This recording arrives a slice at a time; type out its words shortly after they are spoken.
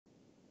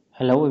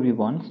Hello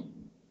everyone.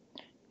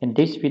 In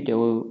this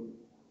video,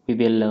 we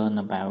will learn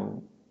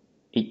about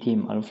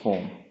HTML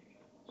form.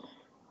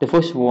 The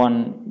first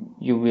one,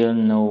 you will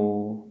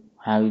know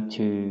how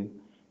to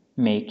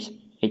make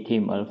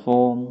HTML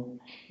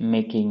form,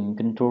 making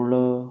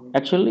controller.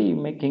 Actually,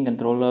 making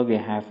controller we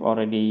have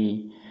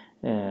already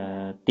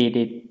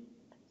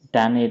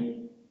done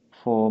it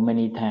for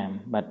many times,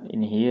 but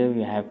in here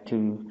we have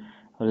to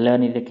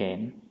learn it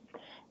again.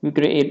 We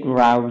create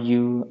raw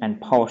view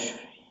and post.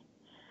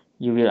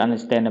 You will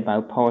understand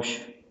about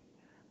post,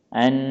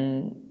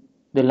 and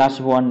the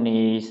last one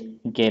is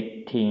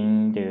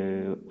getting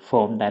the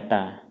form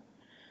data.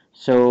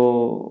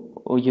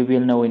 So you will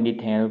know in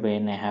detail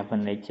when I have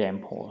an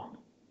example.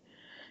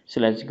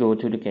 So let's go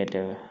to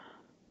together.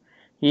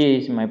 Here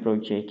is my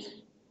project.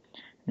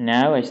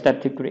 Now I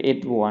start to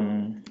create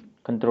one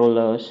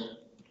controllers,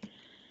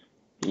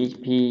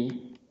 PHP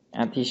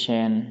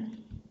artisan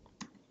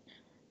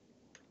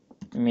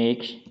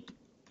make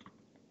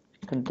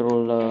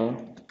controller.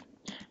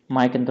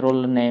 My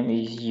controller name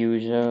is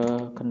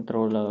user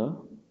controller.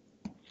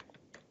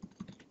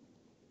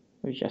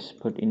 We just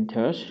put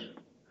enter.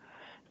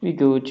 We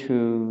go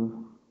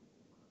to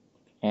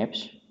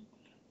apps,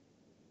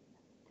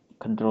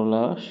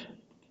 controllers.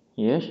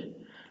 Yes,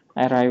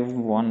 I write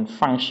one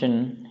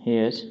function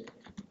here,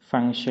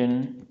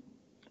 function,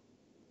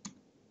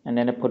 and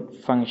then I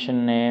put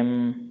function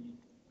name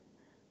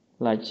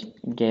like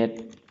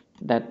get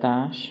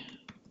data.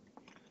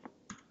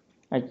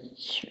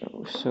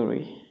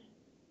 Sorry.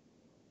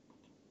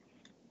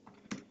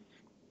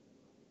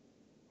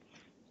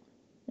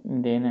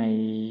 And then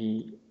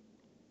I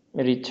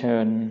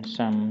return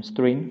some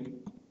string.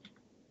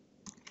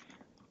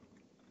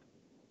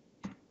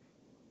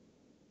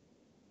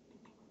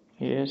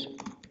 Here's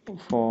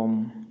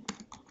form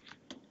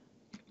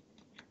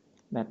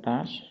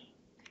data,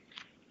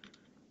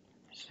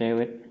 save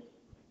it,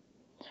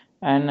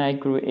 and I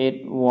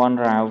create one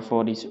route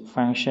for this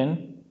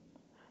function.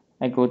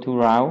 I go to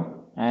route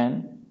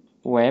and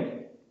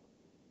web.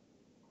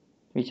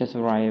 We just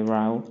write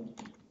route.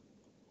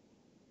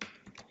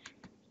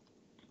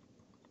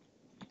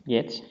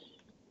 Yes.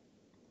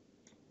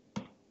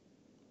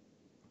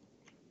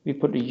 We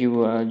put the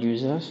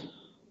users,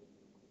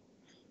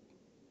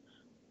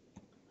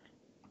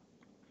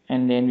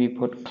 and then we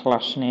put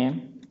class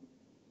name,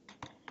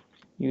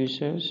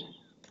 users,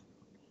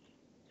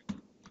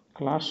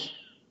 class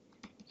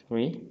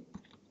 3,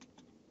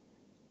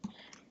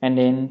 and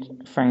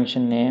then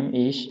function name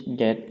is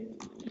get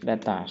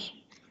data.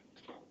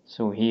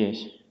 So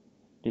here's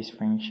this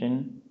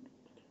function.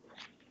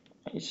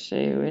 I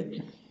save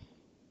it.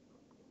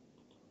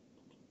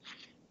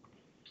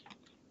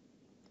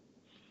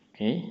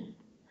 Okay,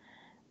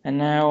 and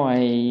now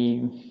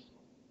I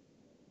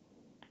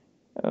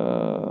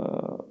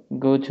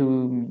go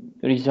to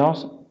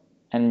resource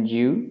and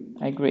view.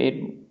 I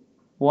create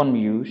one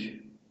view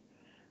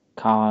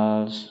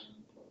calls,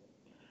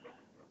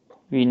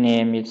 we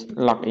name it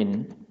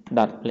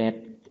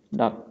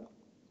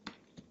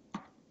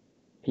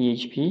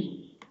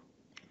login.plate.php.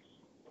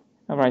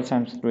 I write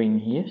some string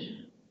here.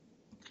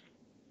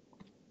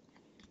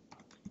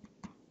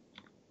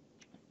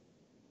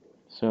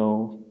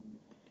 So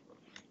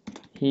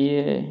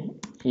here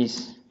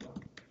is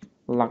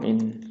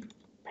login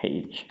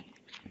page.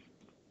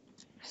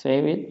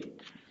 Save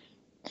it.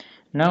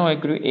 Now I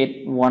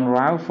create one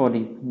route for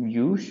the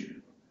views.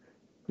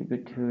 We go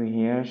to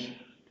here,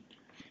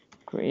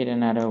 create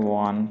another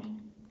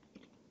one.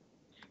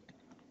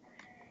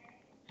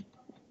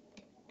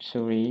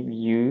 Sorry,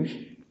 views.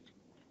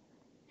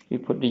 We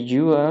put the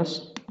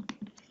viewers.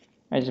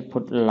 I just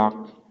put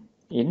log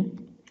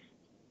in,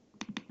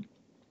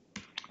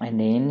 and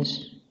then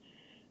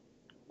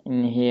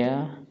in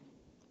here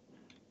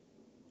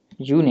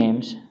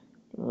unames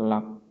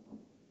log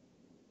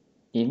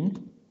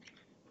in.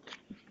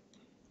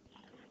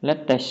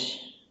 Let's test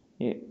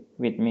it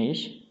with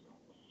me.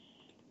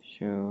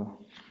 So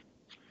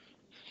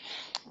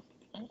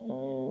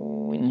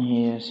in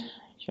here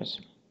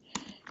just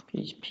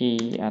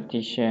PHP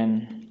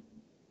artisan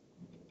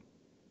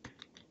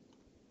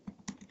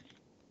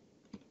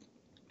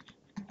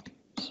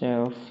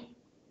self,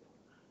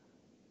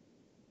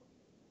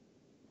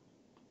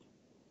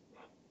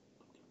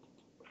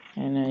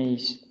 and I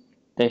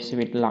test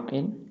with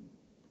login.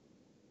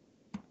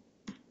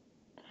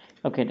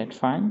 Okay, that's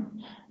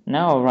fine.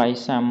 Now I'll write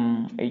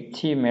some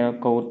HTML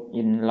code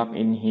in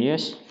login here.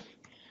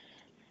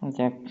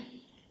 Okay,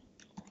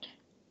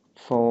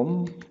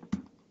 form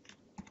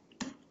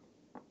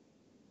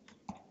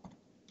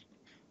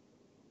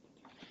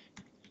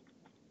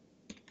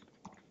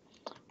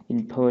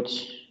input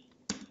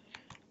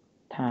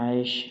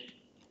type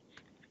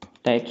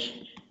text.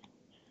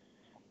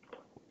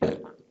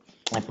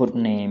 I put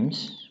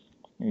names,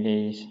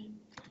 is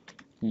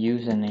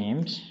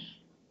usernames,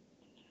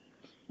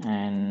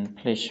 and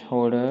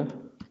placeholder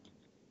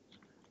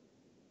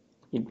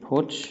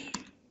input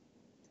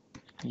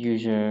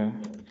user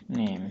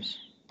names.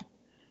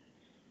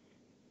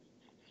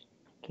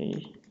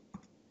 Okay,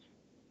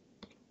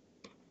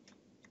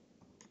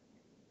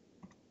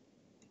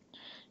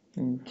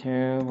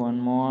 enter one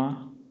more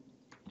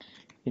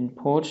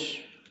input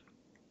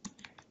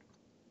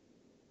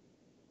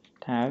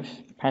type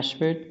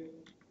password,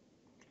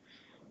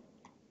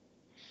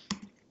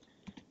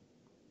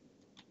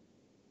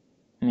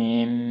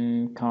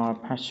 name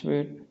called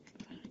password,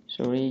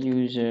 sorry,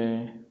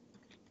 user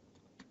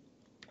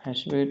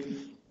password,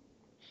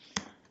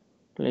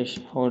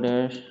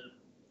 placeholder,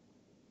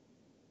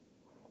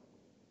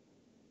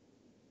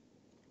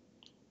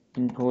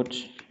 input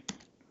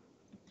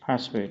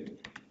password.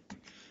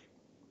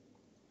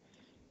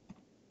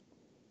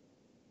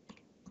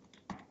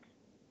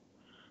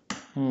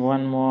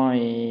 One more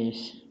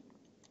is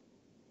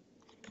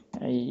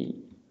I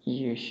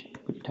use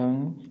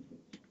button,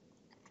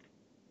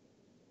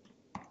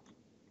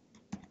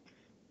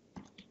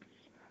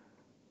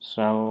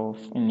 so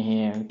in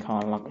here we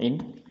call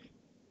login,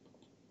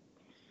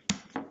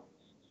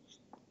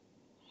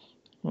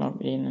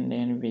 and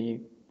then we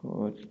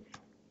put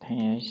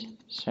has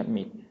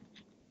submit.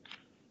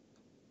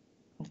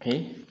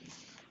 Okay,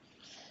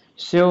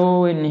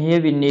 so in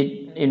here we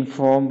need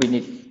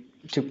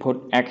to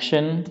put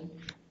action.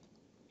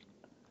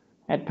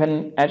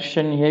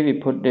 Action here we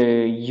put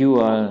the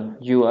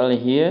URL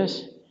here,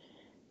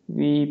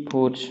 we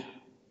put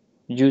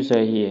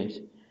user here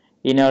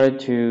in order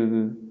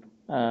to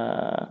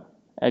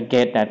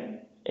get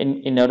that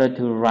in order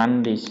to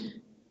run this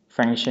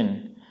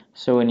function.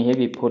 So in here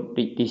we put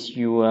this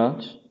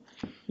URL,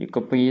 you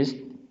copy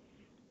it,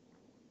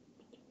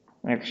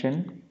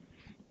 action,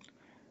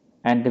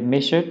 and the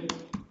method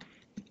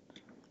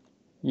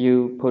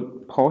you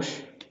put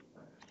post.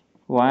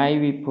 Why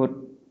we put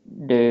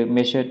the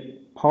method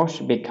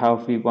post?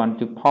 Because we want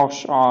to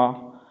post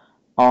all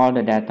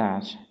the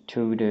data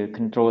to the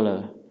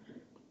controller.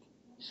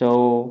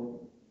 So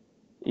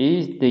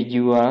if the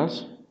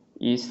URL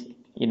is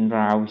in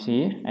browse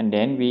here, and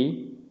then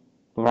we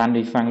run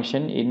the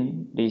function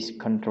in this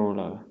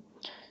controller.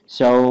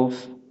 So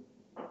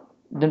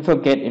don't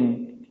forget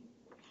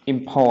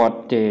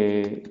import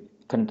the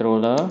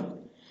controller,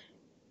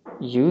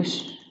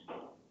 use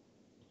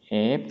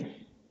app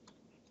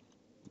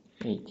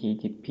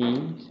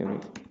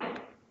http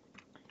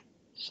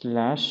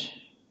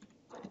slash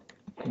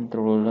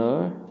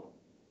controller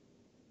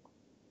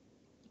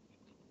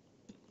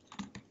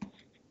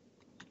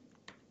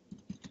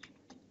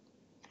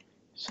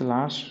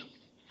slash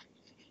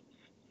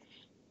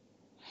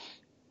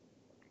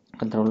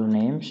controller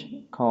names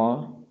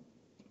call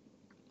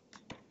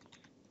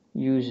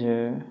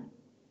user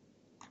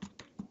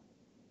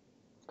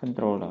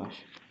controllers.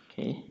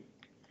 Okay,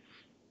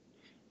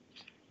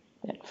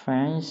 that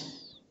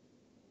finds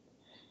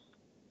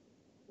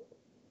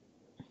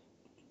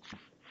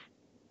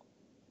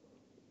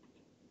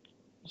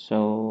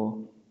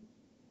so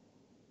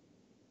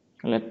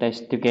let's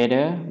test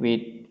together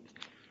with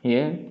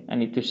here. I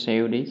need to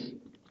save this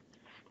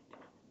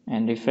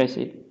and refresh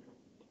it.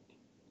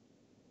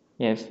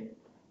 Yes,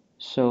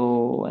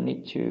 so I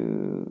need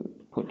to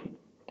put it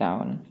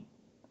down.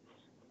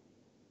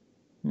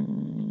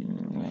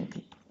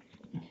 Maybe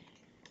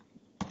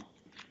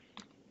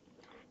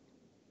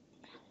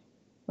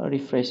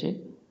refresh it.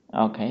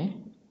 Okay,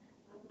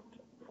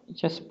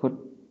 just put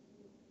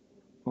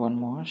one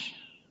more.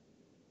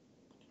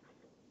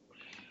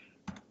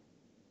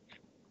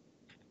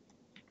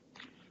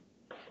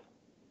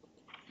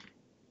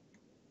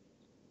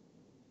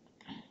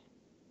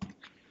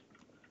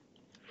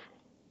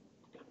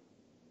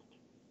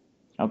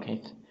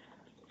 Okay,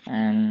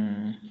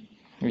 and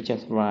we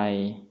just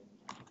write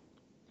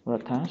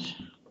rotate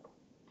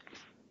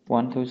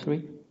 1 2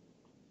 3.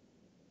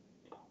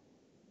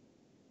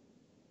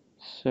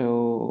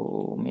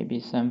 So maybe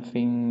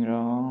something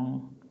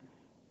wrong.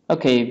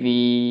 Okay,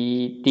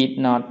 we did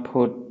not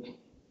put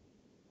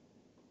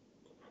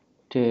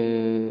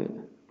the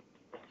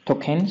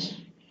tokens.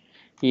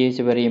 Here is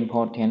very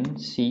important,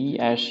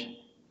 csrf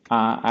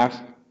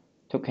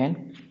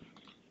token.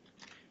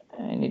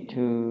 I need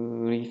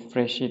to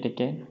refresh it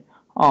again.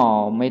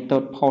 Oh,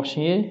 method post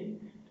here.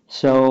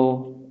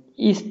 So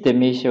is the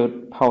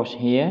method post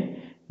here?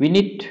 We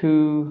need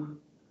to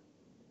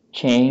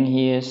change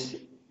here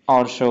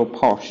also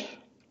post.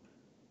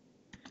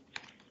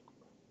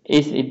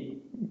 Is it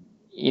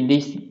in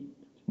this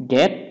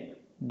get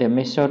the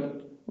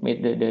method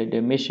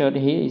the method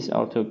here is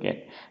also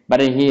get, but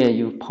here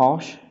you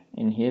post,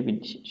 in here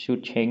we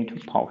should change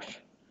to post.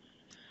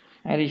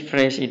 I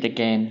refresh it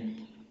again.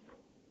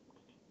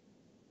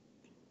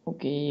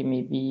 Okay,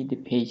 maybe the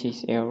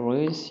page's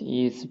errors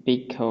is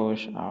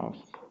because of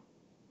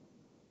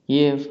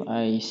if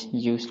I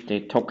use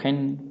the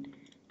token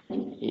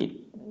it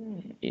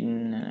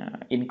in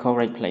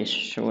incorrect place,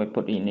 so I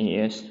put in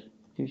here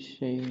to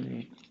save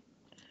it.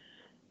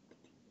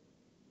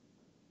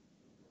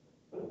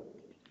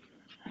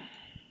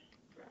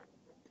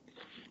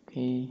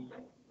 Okay,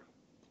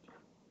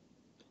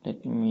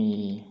 let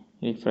me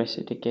refresh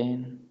it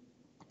again.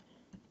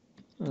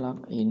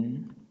 Log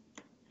in.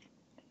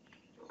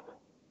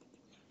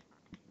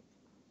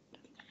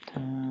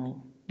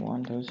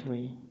 1 2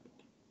 3.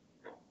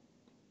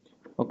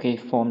 Okay,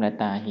 form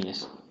data here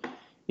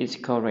is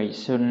correct.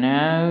 So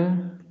now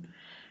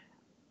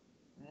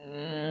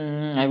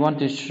I want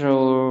to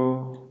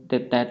show the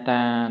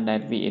data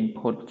that we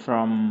input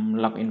from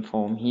login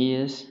form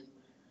here.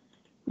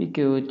 We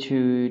go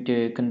to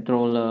the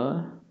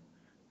controller,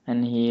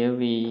 and here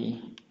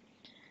we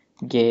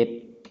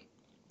get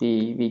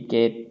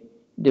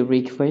the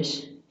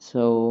request.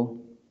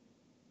 So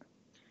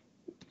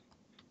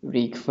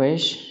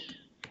request,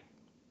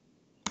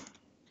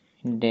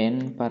 and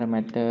then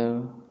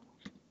parameter.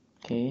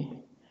 Okay,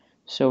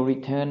 so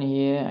return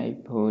here I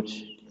put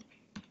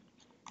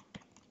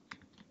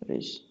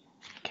this.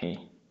 Okay,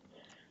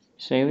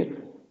 save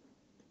it,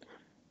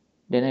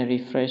 then I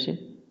refresh it.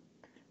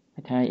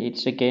 I try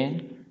it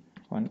again.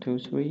 1 2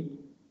 3.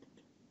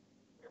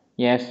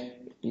 Yes,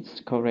 it's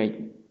correct.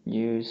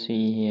 You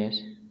see here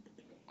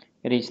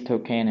it is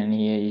token, and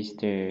here is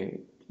the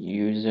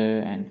user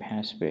and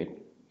password.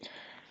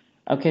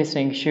 Okay,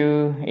 thank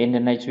you. In the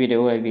next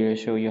video I will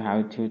show you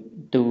how to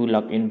do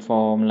login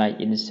form, like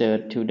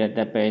insert to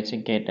database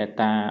and get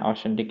data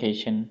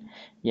authentication.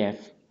 Yes,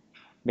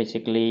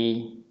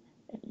 basically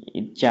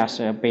it's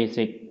just a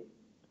basic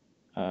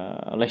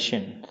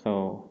lesson,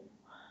 so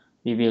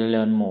we will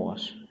learn more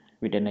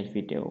with the next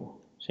video.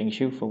 Thank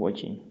you for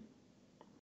watching.